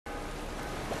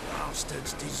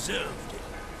bastards deserved it.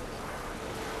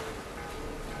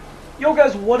 Yo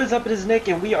guys, what is up? It is Nick,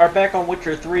 and we are back on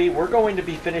Witcher 3. We're going to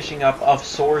be finishing up Of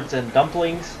Swords and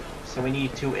Dumplings, so we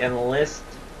need to enlist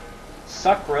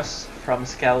Sucrus from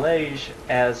Scalage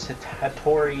as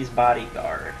Hattori's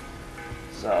bodyguard.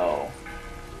 So,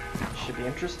 should be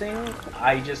interesting.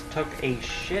 I just took a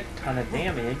shit ton of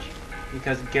damage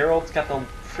because Geralt's got the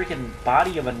freaking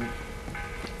body of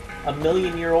a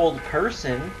million-year-old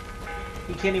person.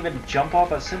 He can't even jump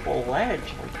off a simple ledge.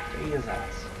 Like, Jesus.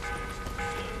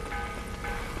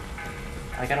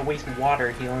 I gotta waste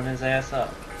water healing his ass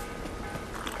up.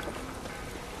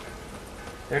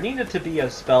 There needed to be a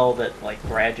spell that, like,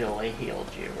 gradually healed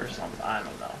you or something. I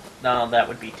don't know. No, that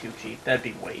would be too cheap. That'd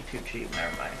be way too cheap.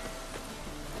 Never mind.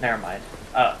 Never mind.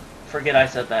 Forget I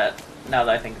said that. Now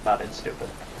that I think about it, it's stupid.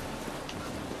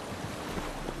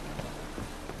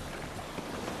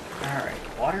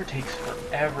 Alright, water takes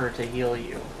forever to heal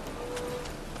you.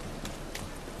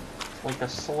 It's like the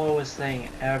slowest thing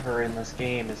ever in this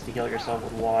game is to heal yourself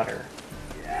with water.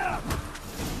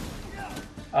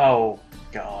 Oh,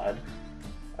 God.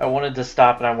 I wanted to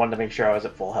stop and I wanted to make sure I was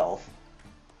at full health.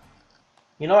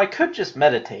 You know, I could just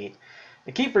meditate.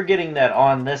 I keep forgetting that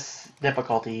on this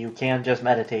difficulty you can just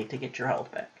meditate to get your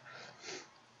health back.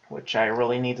 Which I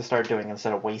really need to start doing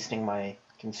instead of wasting my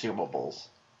consumables.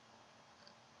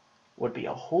 Would be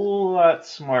a whole lot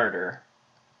smarter.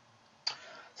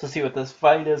 So see what this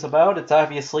fight is about. It's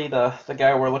obviously the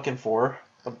guy we're looking for,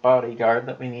 the bodyguard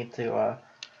that we need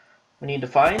to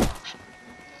find.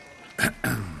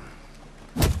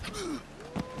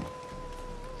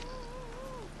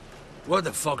 What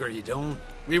the fuck are you doing?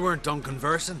 We weren't done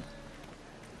conversing.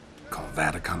 Call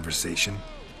that a conversation?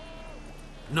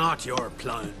 Not your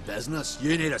plowing business.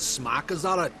 You need a smack, is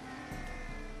that it?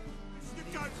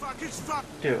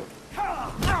 Dude.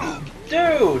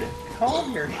 Dude!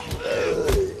 Calm your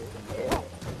shit.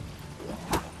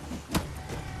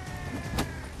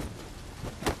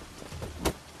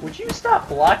 Would you stop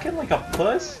blocking like a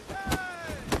puss?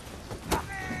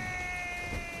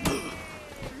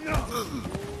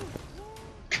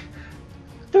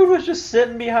 Dude was just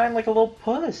sitting behind like a little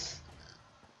puss.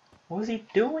 What was he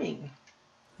doing?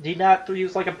 Did he not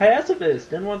use like a pacifist?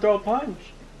 Didn't want to throw a punch.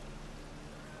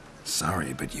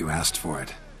 Sorry, but you asked for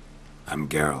it. I'm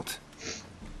Geralt.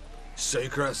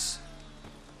 Sucrus,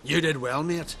 you did well,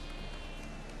 mate.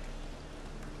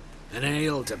 An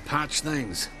ale to patch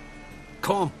things.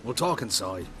 Come, we'll talk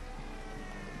inside.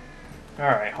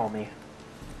 Alright, homie.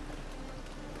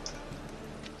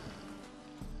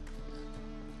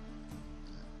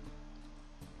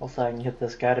 Also, I can get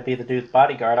this guy to be the dude's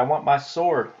bodyguard. I want my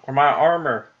sword, or my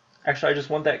armor. Actually, I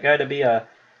just want that guy to be a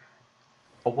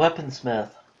weaponsmith.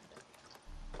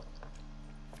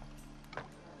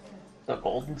 The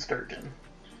Golden Sturgeon.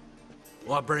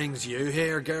 What brings you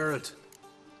here, Geralt?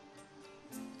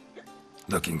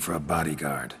 Looking for a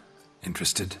bodyguard.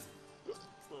 Interested?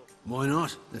 Why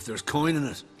not, if there's coin in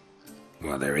it?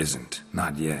 Well, there isn't.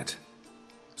 Not yet.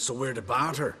 So we're to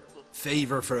barter.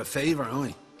 Favor for a favor,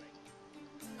 aye?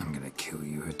 I'm gonna kill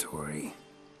you, Hattori.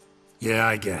 Yeah,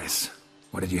 I guess.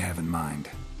 What did you have in mind?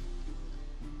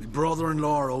 My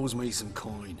brother-in-law owes me some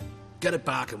coin. Get it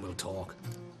back and we'll talk.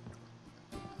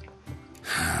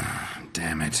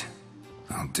 Damn it.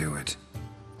 I'll do it.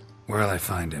 Where'll I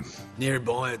find him?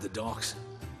 Nearby at the docks.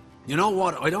 You know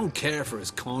what? I don't care for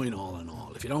his coin all in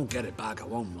all. If you don't get it back, I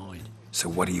won't mind. So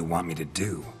what do you want me to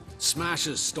do? Smash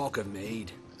his stock of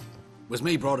mead. Was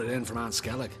me brought it in from Aunt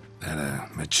Skellig. That a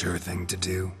mature thing to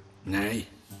do? Nay,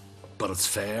 but it's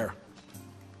fair.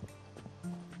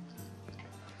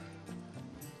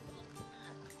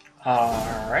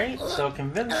 Alright, so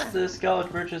convince the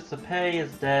Skellig merchants to pay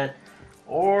his debt,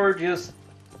 or just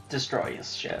destroy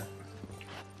his shit.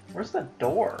 Where's the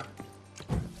door?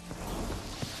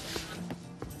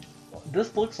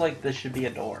 This looks like this should be a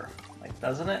door, like,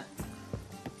 doesn't it?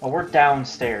 Oh, we're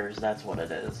downstairs, that's what it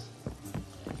is.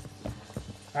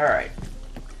 Alright.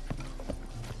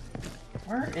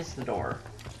 Where is the door?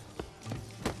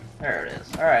 There it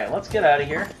is. Alright, let's get out of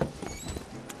here.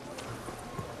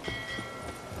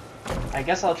 I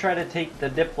guess I'll try to take the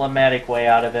diplomatic way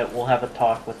out of it. We'll have a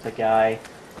talk with the guy.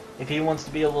 If he wants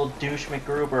to be a little douche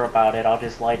McGruber about it, I'll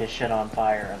just light his shit on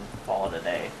fire and call it a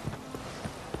day.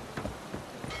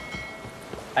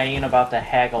 I ain't about to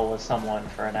haggle with someone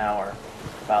for an hour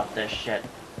about this shit.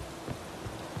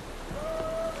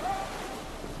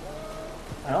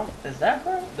 Well, is that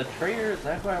the traitor? Is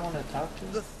that who I want to talk to?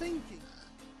 The thinking.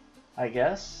 I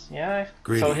guess, yeah.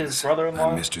 Greetings. So his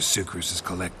brother-in-law. I'm Mr. Sucrus'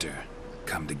 collector.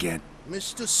 Come to get...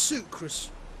 Mr. Sucrus.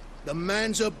 The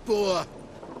man's a boor.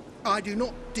 I do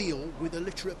not deal with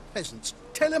illiterate peasants.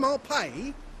 Tell him I'll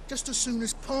pay just as soon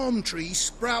as palm trees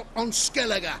sprout on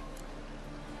Skellige.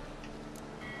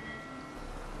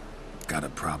 Got a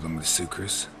problem with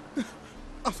sucrose?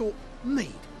 I thought,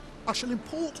 mead. I shall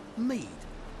import mead.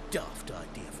 Daft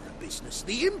idea for a business.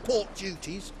 The import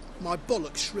duties, my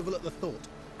bollocks shrivel at the thought.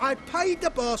 I paid the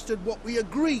bastard what we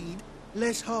agreed,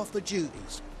 less half the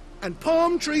duties. And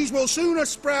palm trees will sooner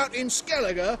sprout in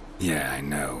Skellige. Yeah, I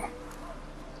know.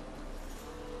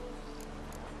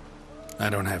 I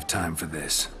don't have time for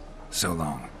this. So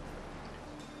long.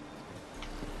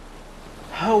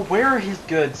 Oh, where are his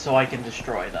goods so I can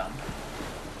destroy them?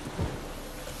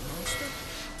 Master,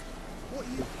 what are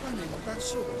you planning with that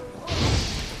sword?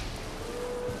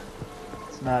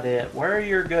 That's not it. Where are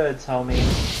your goods, homie?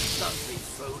 Don't be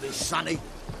foolish, sonny.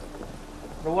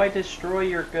 How do I destroy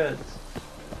your goods?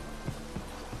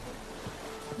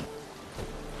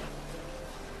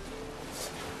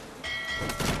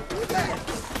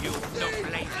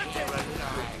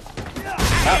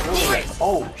 Not really.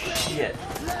 Oh, shit.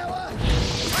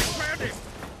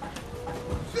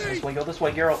 This way, go this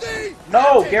way, Geralt.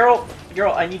 No, Geralt!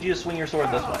 Geralt, I need you to swing your sword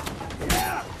this way.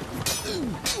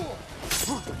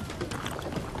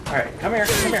 Alright, come here,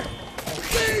 come here.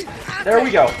 There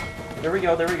we go. There we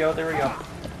go, there we go, there we go.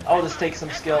 Oh, this takes some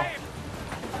skill.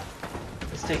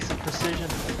 This takes some precision.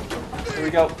 There we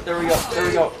go, there we go, there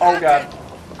we go. Oh, God.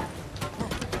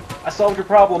 I solved your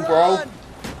problem, bro.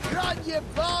 Run, you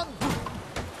bum!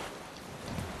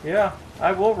 Yeah,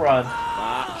 I will run.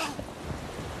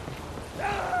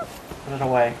 Put it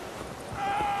away.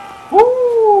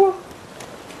 Woo!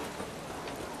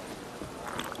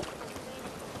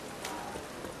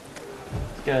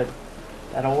 Good.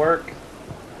 That'll work.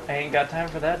 I ain't got time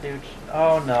for that, dude.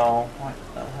 Oh no. What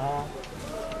the hell?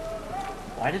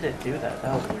 Why did it do that?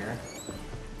 That was weird.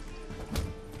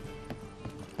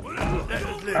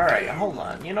 Alright, hold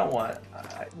on. You know what?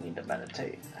 I need to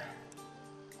meditate.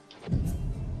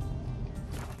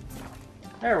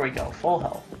 There we go. Full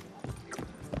health.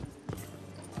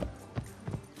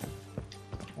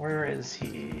 Where is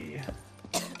he?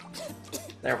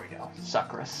 There we go.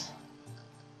 Sucrus.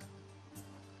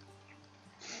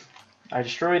 I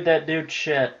destroyed that dude's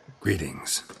shit.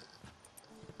 Greetings.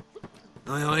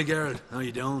 Hi, Geralt. How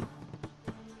you doing?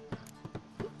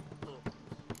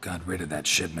 Got rid of that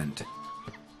shipment.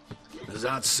 Is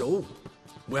that so?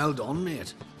 Well done,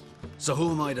 mate. So who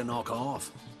am I to knock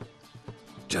off?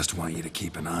 Just want you to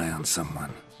keep an eye on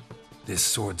someone. This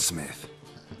swordsmith.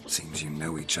 Seems you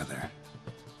know each other.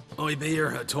 I be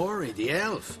your Hattori, the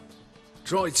elf.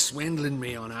 Tried swindling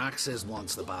me on axes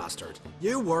once, the bastard.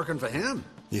 You working for him?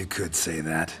 You could say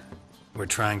that. We're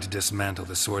trying to dismantle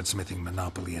the swordsmithing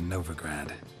monopoly in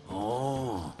Novigrad.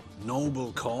 Oh,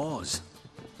 noble cause.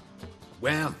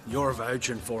 Well, you're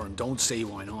vouching for him, don't see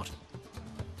why not.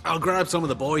 I'll grab some of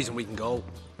the boys and we can go.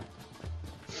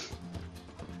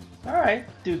 Alright,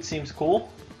 dude seems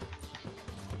cool.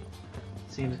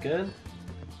 Seems good.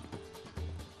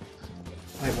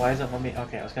 Wait, why does it want me...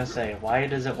 Okay, I was gonna say, why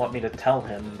does it want me to tell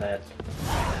him that...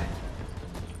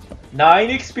 9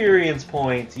 experience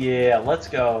points! Yeah, let's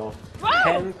go.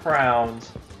 10 crowns.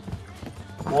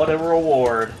 What a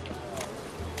reward.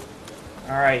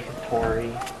 Alright,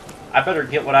 Hattori. I better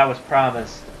get what I was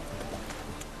promised.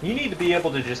 You need to be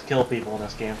able to just kill people in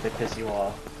this game if they piss you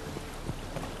off.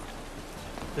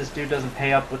 This dude doesn't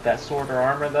pay up with that sword or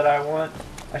armor that I want.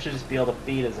 I should just be able to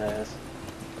beat his ass.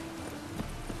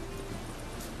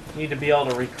 You need to be able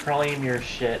to reclaim your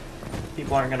shit.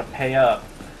 People aren't gonna pay up.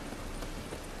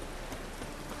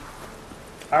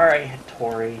 Alright,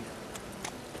 Hattori.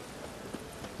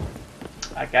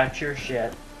 I got your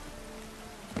shit.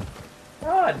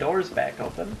 Ah, door's back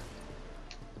open.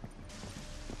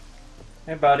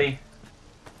 Hey, buddy.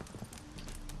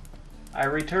 I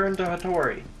returned to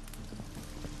Hattori.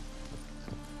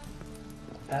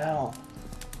 What the hell?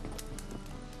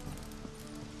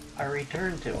 I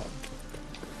returned to him.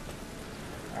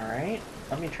 Alright,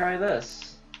 let me try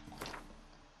this.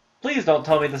 Please don't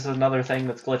tell me this is another thing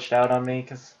that's glitched out on me,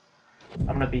 because I'm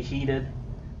going to be heated.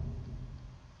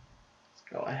 Let's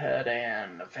go ahead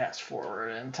and fast forward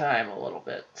in time a little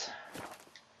bit.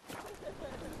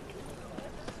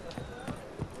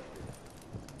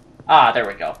 Ah, there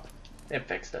we go. It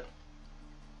fixed it.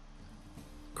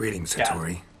 Greetings,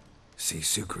 Hattori. See,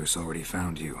 Sucrose already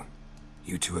found you.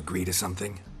 You two agree to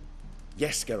something?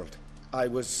 Yes, Geralt. I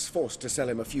was forced to sell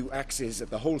him a few axes at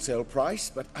the wholesale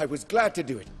price, but I was glad to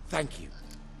do it. Thank you.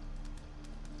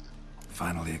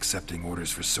 Finally accepting orders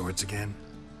for swords again?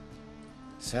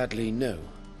 Sadly, no.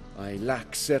 I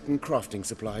lack certain crafting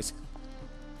supplies.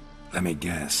 Let me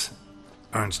guess.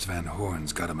 Ernst van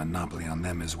Horn's got a monopoly on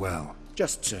them as well.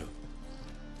 Just so.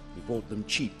 He bought them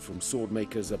cheap from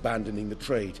swordmakers abandoning the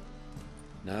trade.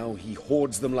 Now he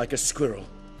hoards them like a squirrel.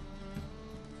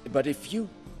 But if you...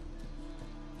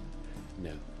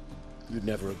 No, you'd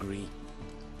never agree.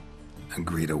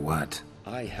 Agree to what?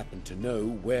 I happen to know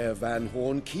where Van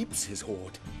Horn keeps his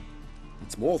hoard.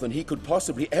 It's more than he could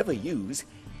possibly ever use.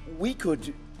 We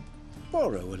could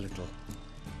borrow a little.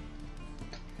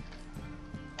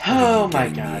 Oh what are my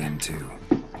you getting god. me into?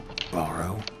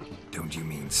 Borrow? Don't you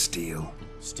mean steal?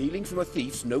 Stealing from a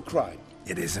thief's no crime.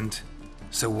 It isn't?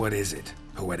 So what is it?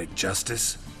 Poetic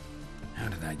justice? How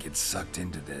did I get sucked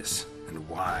into this? And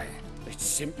why? It's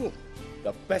simple.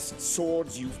 The best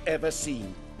swords you've ever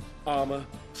seen. Armor,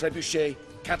 trebuchet,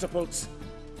 catapults.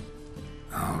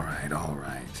 All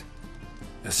right.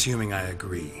 Assuming I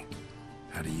agree,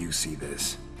 how do you see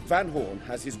this? Van Horn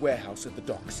has his warehouse at the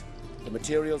docks. The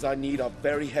materials I need are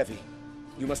very heavy.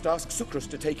 You must ask Sucrus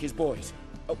to take his boys.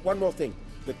 One more thing.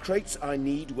 The crates I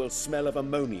need will smell of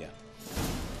ammonia.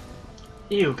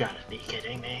 You gotta be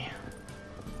kidding me.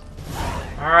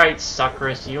 Alright,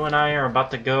 Sucrus, you and I are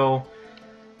about to go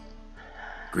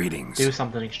Greetings. do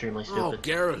something extremely Oh, stupid.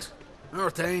 Geralt. How are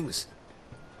things?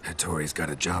 Hattori's got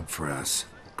a job for us.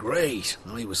 Great.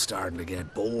 I was starting to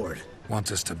get bored.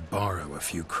 Wants us to borrow a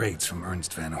few crates from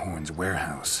Ernst van Horn's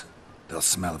warehouse. They'll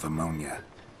smell of ammonia.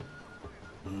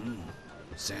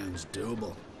 Sounds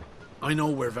doable. I know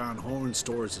where Van Horn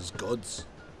stores his goods.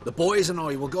 The boys and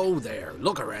I will go there,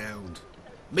 look around.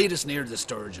 Meet us near the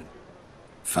Sturgeon.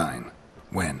 Fine.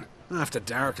 When? After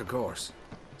dark, of course.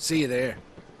 See you there.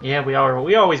 Yeah, we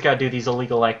always gotta do these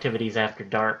illegal activities after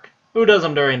dark. Who does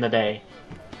them during the day?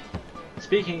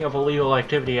 Speaking of illegal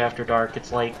activity after dark,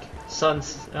 it's like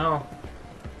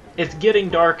it's getting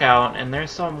dark out, and there's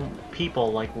some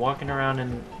people like walking around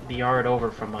in the yard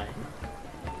over from mine.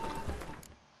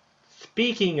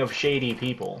 Speaking of shady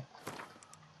people.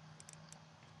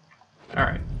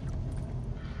 Alright.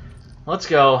 Let's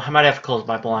go. I might have to close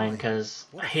my blind, because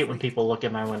I hate when people look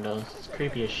at my windows. It's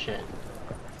creepy as shit.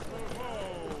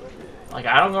 Like,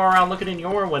 I don't go around looking in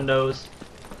your windows.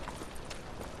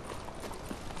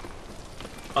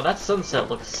 Oh, that sunset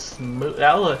looks smooth.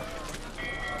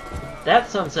 That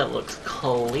sunset looks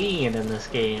clean in this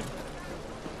game.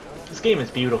 This game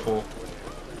is beautiful.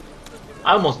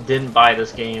 I almost didn't buy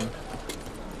this game.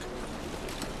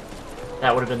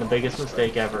 That would have been the biggest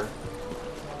mistake ever.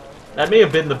 That may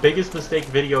have been the biggest mistake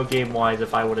video game-wise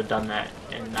if I would have done that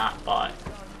and not bought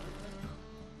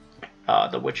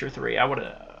The Witcher 3. I would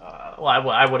have...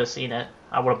 I would have seen it.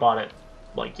 I would have bought it,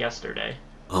 like, yesterday.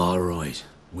 Alright.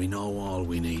 We know all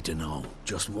we need to know.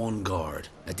 Just one guard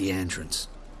at the entrance.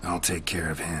 I'll take care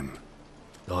of him.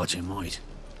 Thought you might.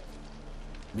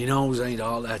 Me nose ain't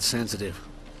all that sensitive.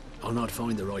 I'll not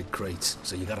find the right crates,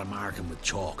 so you gotta mark 'em with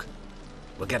chalk.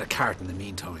 We'll get a cart in the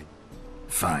meantime.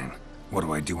 Fine. What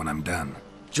do I do when I'm done?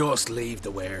 Just leave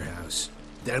the warehouse.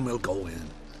 Then we'll go in.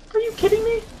 Are you kidding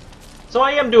me? So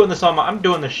I am doing this I'm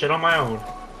doing this shit on my own.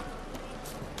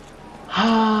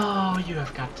 Oh, you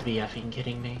have got to be effing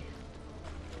kidding me.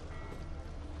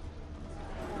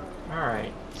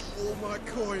 Alright. Oh, my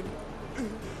coin. The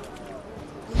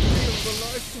deal of a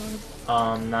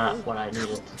lifetime. Not what I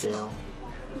needed to do.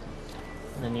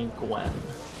 And I need Gwen.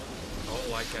 Don't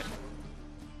like it.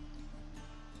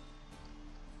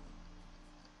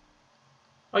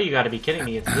 Oh, you gotta be kidding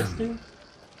me, it's this dude?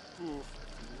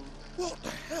 What the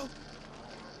hell?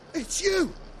 It's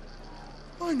you!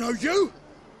 I know you!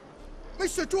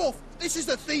 Mr. Dwarf, this is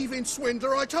the thieving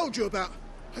swindler I told you about.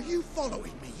 Are you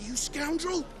following me, you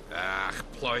scoundrel? Ah,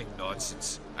 ploughing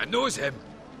nonsense. I knows him.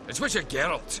 It's Witcher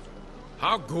Geralt.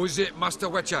 How goes it, Master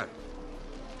Witcher?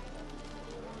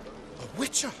 A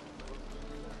witcher?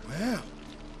 Well,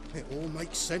 it all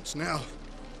makes sense now.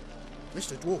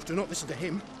 Mr. Dwarf, do not listen to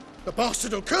him. The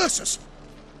bastard will curse us.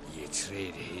 Ye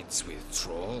trade heads with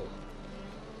troll.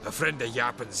 A friend of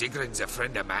Yap and Zigrin's a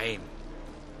friend of mine.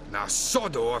 Now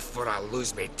sod off or I'll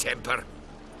lose my temper.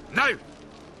 Now!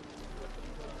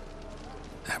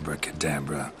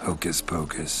 Abracadabra, hocus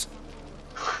pocus.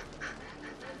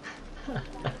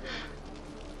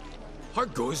 How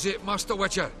goes it, Master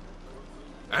Witcher?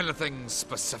 Anything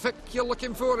specific you're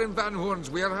looking for in Van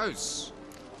Horn's warehouse?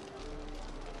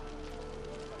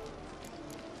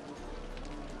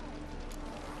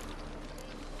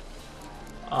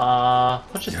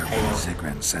 Let's just Your pay him.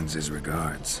 Zigrin sends his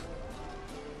regards.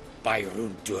 By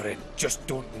Rune Durin, just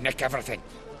don't nick everything.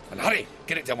 And hurry,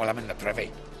 get it done while I'm in the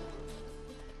privy.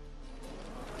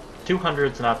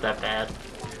 200's not that bad.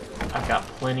 I've got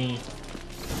plenty.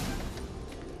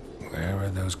 Where are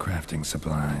those crafting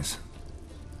supplies?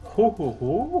 Hoo hoo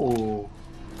hoo.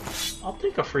 I'll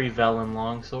take a free Velen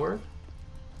longsword.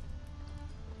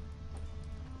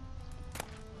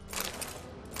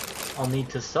 I'll need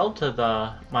to sell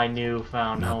to my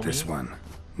newfound homie. Not this one.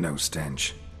 No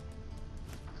stench.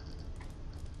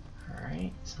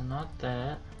 Alright, so not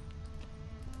that.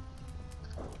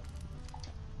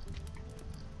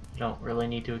 Don't really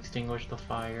need to extinguish the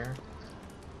fire.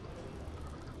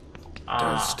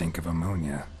 Does stink of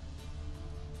ammonia.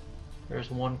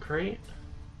 There's one crate.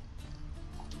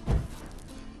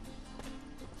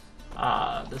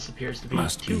 This appears to be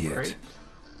Must two be it. crates.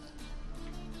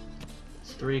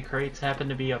 These 3 crates happen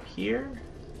to be up here.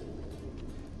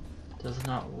 Does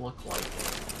not look like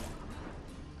it.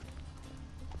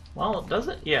 Well, it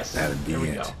doesn't. Yes. That'd be there we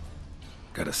it. go.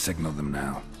 Gotta signal them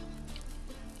now.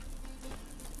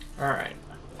 Alright.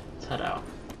 Let's head out.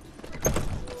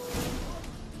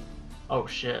 Oh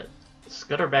shit. Is this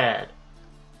good or bad?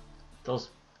 Those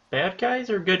bad guys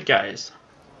or good guys?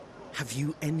 Have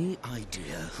you any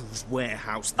idea whose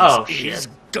warehouse this Oh, is, shit.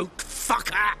 goat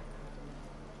fucker?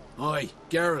 Oi,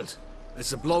 Geralt.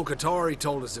 It's the bloke Tori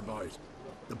told us about.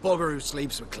 The bugger who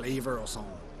sleeps with Cleaver or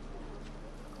something.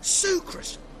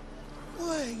 Sucrus,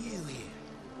 why are you here?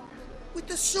 With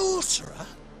the sorcerer?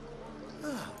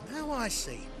 Oh, now I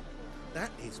see.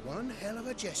 That is one hell of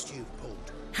a jest you've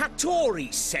pulled.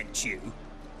 Hattori sent you?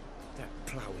 That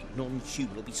ploughing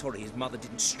non-human will be sorry his mother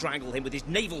didn't strangle him with his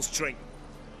navel string.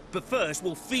 But first,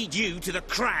 we'll feed you to the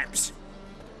crabs.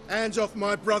 Hands off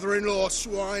my brother-in-law,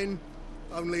 swine.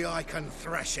 Only I can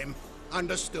thrash him.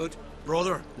 Understood?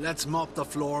 Brother, let's mop the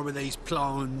floor with these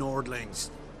plowing Nordlings.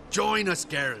 Join us,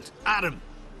 Geralt. Adam.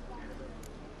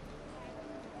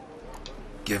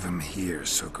 Give him here,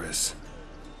 Sucrus.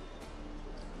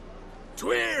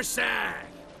 Tweersag!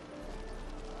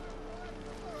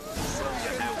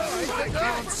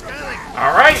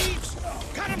 Alright!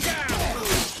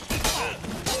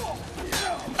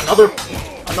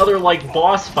 Another like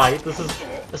boss fight. This is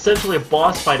essentially a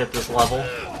boss fight at this level.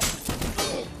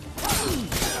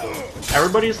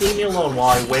 Everybody just leave me alone while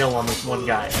I wail on this one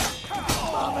guy.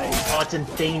 Oh, it's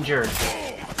endangered.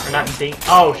 Or not endangered.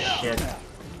 Oh shit.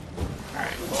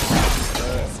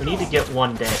 Alright. We need to get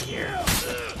one dead here.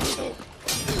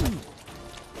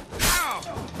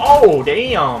 Oh,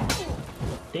 damn!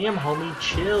 Damn, homie,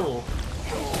 chill.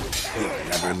 He'll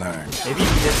never learn. Maybe you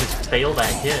can just fail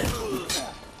that hit.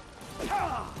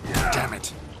 Damn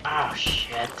it. Ah,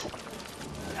 shit.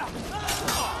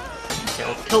 Okay,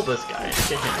 let's kill this guy and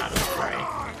get him out of the fray.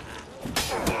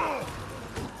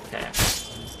 Okay.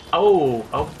 Oh,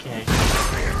 okay.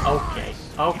 Okay,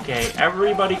 okay.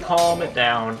 Everybody calm it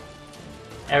down.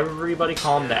 Everybody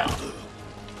calm down.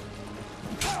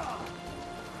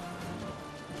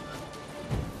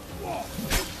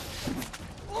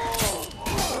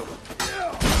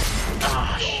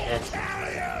 Ah, shit.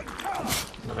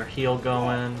 Another heal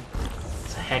going.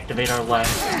 Let's activate our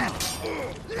left.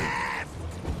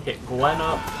 Hit Gwen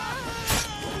up.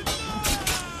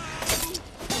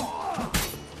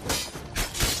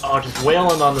 Oh, just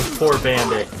wailing on this poor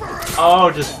bandit.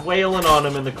 Oh, just wailing on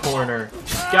him in the corner.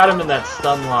 Got him in that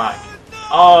stun lock.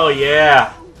 Oh,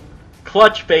 yeah.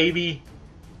 Clutch, baby.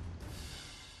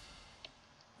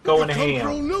 Going ham.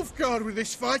 Corporal Nilfgaard with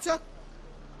this fighter.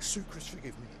 Sucrus,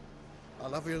 forgive me. I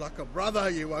love you like a brother,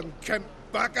 you unkempt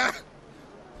bugger.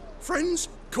 Friends?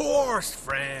 Course,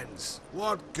 friends.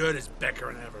 What good has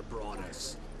Beckering ever brought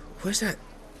us? Where's that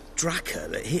Draka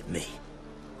that hit me?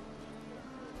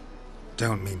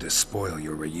 Don't mean to spoil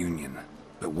your reunion,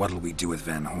 but what'll we do with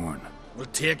Van Horn? We'll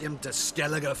take him to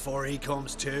Skellige before he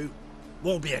comes to.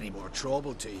 Won't be any more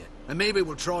trouble to you. And maybe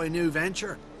we'll try a new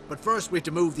venture. But first we have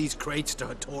to move these crates to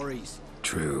Hattori's.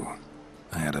 True.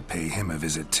 I had to pay him a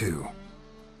visit too.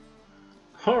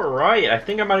 Alright, I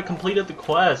think I might have completed the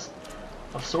quest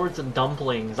of Swords and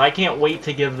Dumplings. I can't wait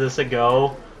to give this a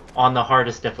go on the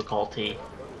hardest difficulty.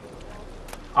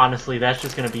 Honestly, that's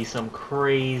just gonna be some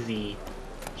crazy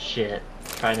shit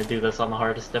trying to do this on the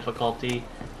hardest difficulty.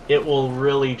 It will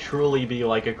really truly be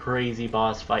like a crazy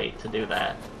boss fight to do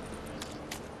that.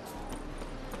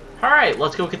 Alright,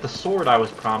 let's go get the sword I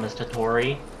was promised to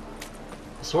Tori.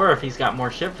 I swear if he's got more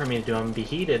shit for me to do, I'm gonna be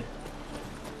heated.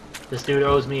 This dude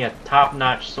owes me a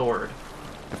top-notch sword.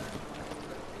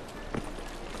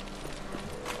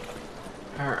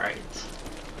 Alright.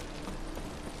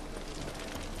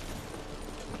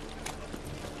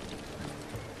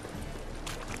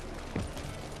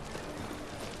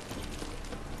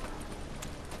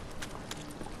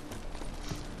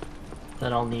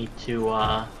 Then I'll need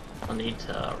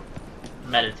to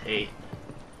meditate.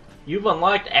 You've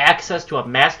unlocked access to a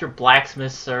master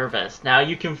blacksmith service. Now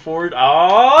you can forge.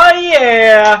 Oh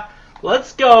yeah!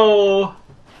 Let's go!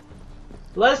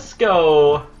 Let's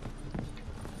go.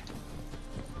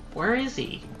 Where is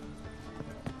he?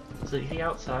 Is he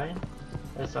outside?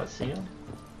 I just not see him.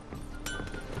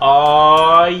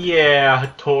 Oh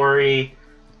yeah, Tori.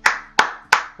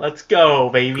 Let's go,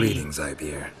 baby. Greetings,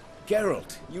 Ibeer.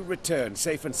 Geralt, you return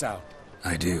safe and sound.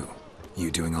 I do.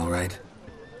 You doing all right?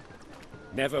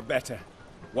 Never better.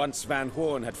 Once Van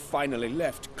Horn had finally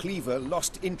left, Cleaver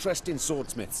lost interest in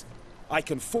swordsmiths. I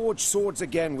can forge swords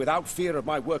again without fear of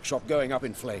my workshop going up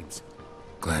in flames.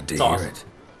 Glad to It's hear awesome. it.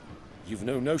 You've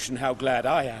no notion how glad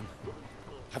I am.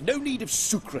 Have no need of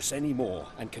sucrus anymore,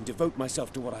 and can devote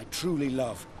myself to what I truly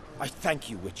love. I thank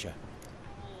you, Witcher.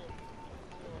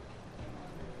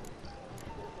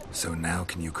 So now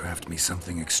can you craft me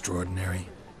something extraordinary?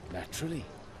 Naturally.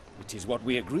 It is what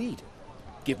we agreed.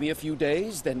 Give me a few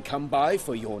days, then come by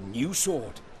for your new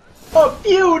sword. A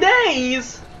few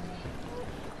days.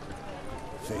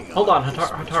 Hold on,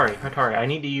 Hatari. I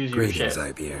need to use your Greetings,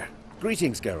 shit. Ibeer.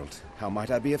 Greetings, Geralt. How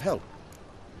might I be of help?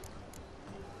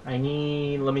 I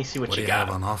need. Let me see what, What do you you got.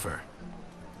 have on offer?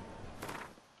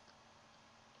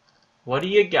 What do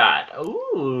you got?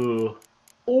 Ooh.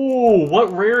 Ooh,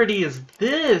 what rarity is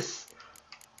this?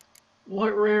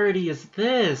 What rarity is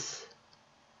this?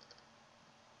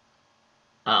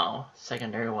 Oh,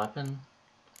 secondary weapon.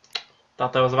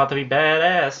 Thought that was about to be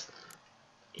badass.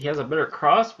 He has a better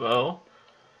crossbow.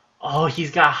 Oh,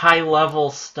 he's got high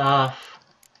level stuff.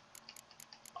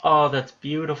 Oh, that's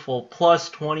beautiful. Plus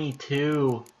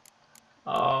 22.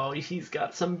 Oh, he's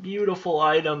got some beautiful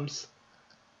items.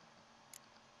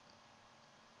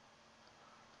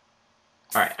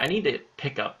 Alright, I need to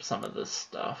pick up some of this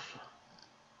stuff.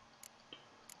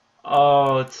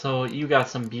 Oh, so you got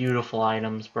some beautiful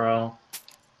items, bro.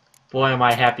 Boy, am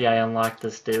I happy I unlocked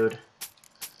this dude.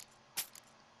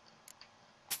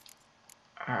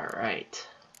 Alright.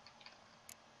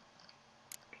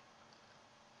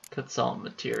 Could sell him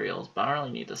materials, but I don't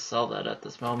really need to sell that at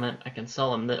this moment. I can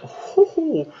sell him the.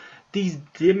 Ooh, these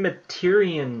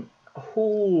Dimaterian.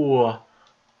 Ooh.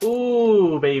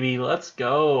 Ooh, baby, let's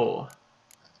go.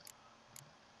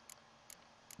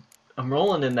 I'm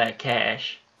rolling in that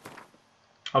cash.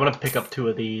 I'm gonna pick up 2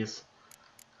 of these.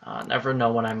 Never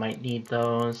know when I might need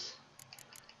those.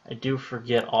 I do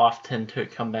forget often to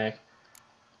come back.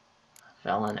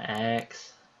 Felon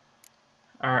Axe.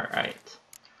 Alright.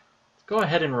 Go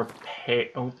ahead and repair.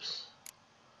 Oops.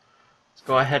 Let's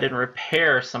go ahead and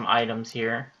repair some items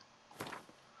here.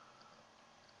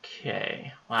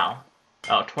 Okay. Wow.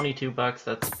 Oh, 22 bucks.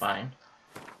 That's fine.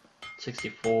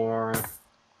 64.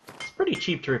 It's pretty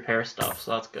cheap to repair stuff,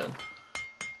 so that's good.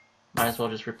 Might as well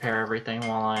just repair everything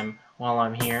while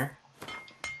I'm here.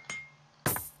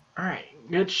 All right.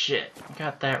 Good shit.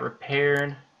 Got that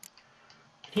repaired.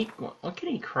 What can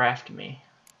he craft me?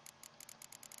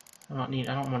 I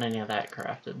don't want any of that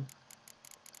crafted.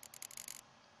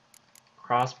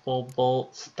 Crossbow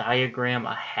bolts, diagram,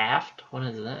 a haft? What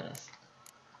is this?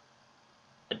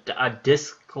 A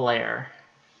disc glare.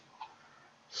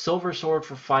 Silver sword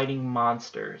for fighting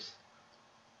monsters.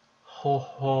 Ho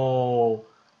ho.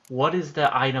 What is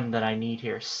the item that I need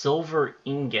here? Silver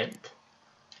ingot.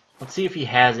 Let's see if he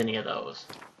has any of those.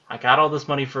 I got all this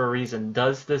money for a reason.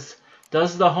 Does the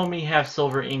homie have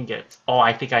silver ingots? Oh,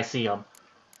 I think I see him.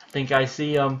 I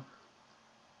see him.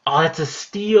 Oh, that's a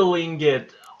steel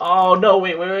ingot. Oh, no,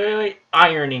 wait.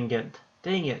 Iron ingot.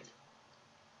 Dang it.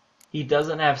 He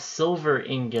doesn't have silver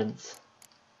ingots.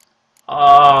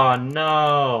 Oh,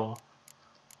 no.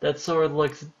 That sword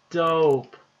looks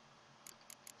dope.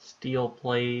 Steel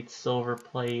plates, silver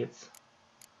plates.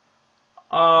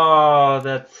 Oh,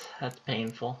 that's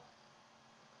painful.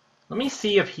 Let me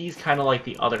see if he's kind of like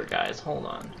the other guys. Hold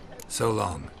on. So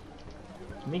long.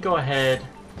 Let me go ahead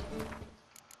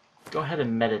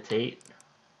and meditate.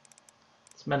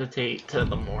 Let's meditate to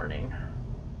the morning.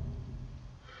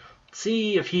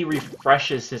 See if he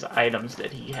refreshes his items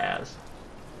that he has.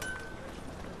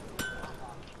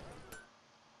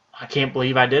 I can't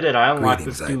believe I did it. I unlocked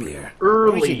this dude Ibeer.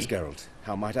 early. Greetings, Geralt.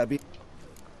 How might I be?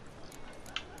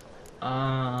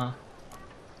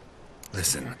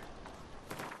 Listen,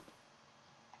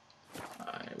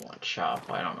 I want shop.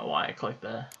 I don't know why I clicked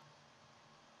that.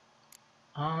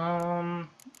 I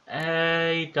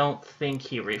don't think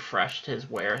he refreshed his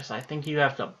wares. I think you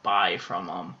have to buy from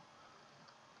him.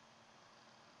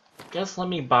 Guess let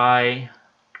me buy.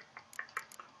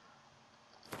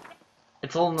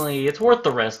 It's worth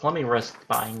the risk. Let me risk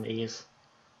buying these.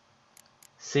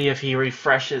 See if he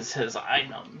refreshes his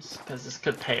items, because this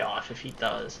could pay off if he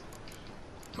does.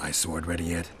 my sword ready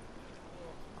yet?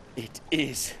 It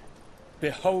is.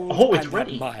 Behold Oh, it's and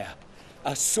ready. admire.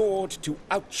 A sword to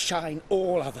outshine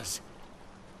all others.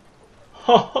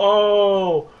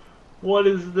 Oh, what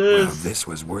is Well, this? this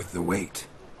was worth the wait.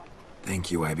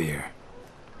 Thank you, Iber.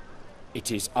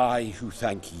 It is I who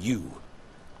thank you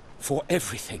for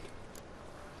everything.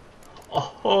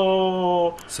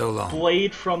 Oh, So long.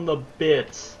 blade from the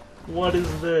bits. What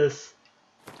is this?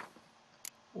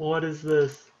 What is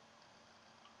this?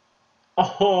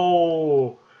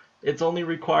 Oh, it's only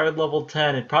required level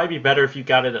 10. It'd probably be better if you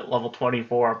got it at level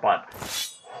 24, but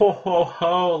ho ho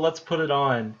ho, let's put it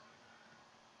on.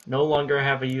 No longer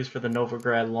have a use for the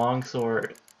Novigrad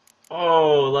longsword.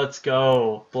 Oh, let's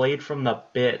go. Blade from the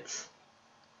bits.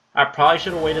 I probably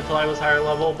should have waited till I was higher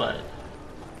level, but...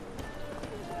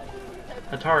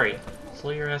 Atari,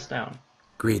 slow your ass down.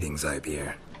 Greetings,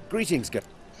 Iber. Greetings, guys.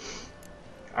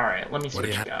 Alright, let me see What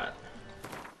what do you you got.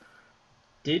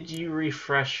 Did you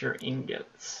refresh your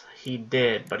ingots? He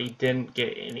did, but he didn't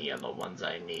get any of the ones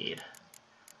I need.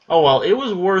 Oh well, it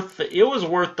was worth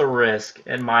the risk,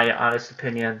 in my honest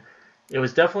opinion. It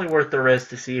was definitely worth the risk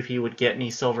to see if he would get any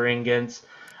silver ingots.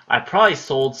 I probably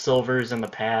sold silvers in the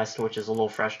past, which is a little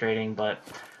frustrating, but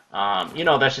you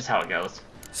know, that's just how it goes.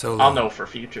 So long. I'll know for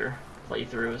future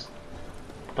playthroughs.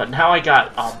 But now I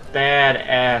got a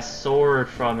badass sword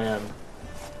from him.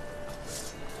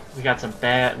 We got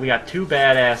two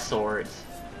badass swords.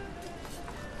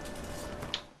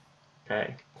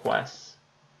 Okay, quests.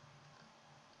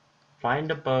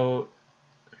 Find a boat.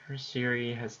 Her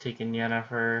Siri has taken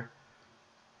Yennefer.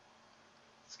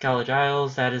 Skellige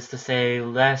Isles, that is to say,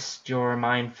 lest your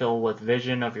mind fill with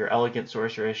vision of your elegant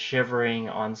sorceress shivering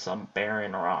on some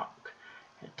barren rock.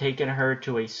 Had taken her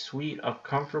to a suite of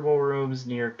comfortable rooms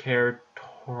near Caer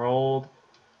Told.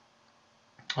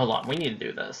 Hold on, we need to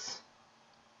do this.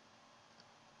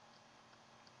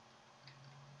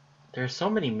 There's so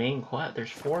many main quests. There's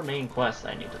 4 main quests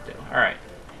I need to do. Alright.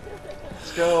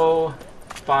 Let's go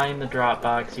find the drop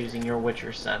box using your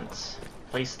Witcher sense.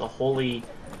 Place the holy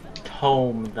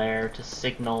tome there to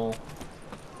signal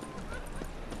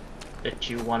that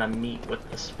you want to meet with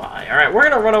the spy. Alright, we're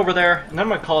going to run over there, and then I'm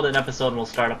going to call it an episode and we'll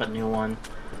start up a new one.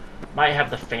 Might have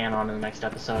the fan on in the next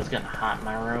episode. It's getting hot in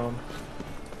my room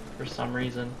for some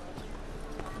reason.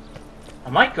 I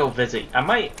might go visit.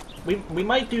 We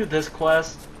might do this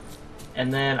quest,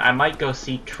 and then I might go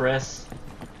see Triss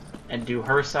and do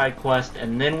her side quest,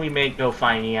 and then we may go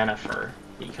find Yennefer,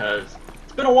 because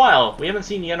it's been a while. We haven't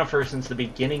seen Yennefer since the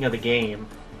beginning of the game.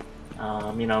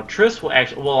 You know, Triss will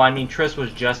actually... Well, I mean, Triss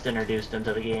was just introduced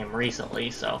into the game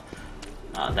recently, so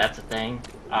that's a thing.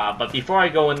 But before I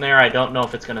go in there, I don't know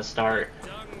if it's going to start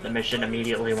the mission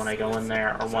immediately when I go in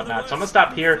there or whatnot. So I'm going to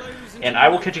stop here, and I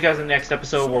will catch you guys in the next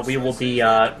episode where we will be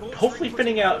hopefully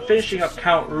finishing up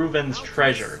Count Reuven's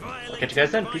treasure. I'll catch you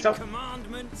guys then. Peace out.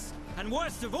 And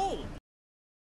worst of all,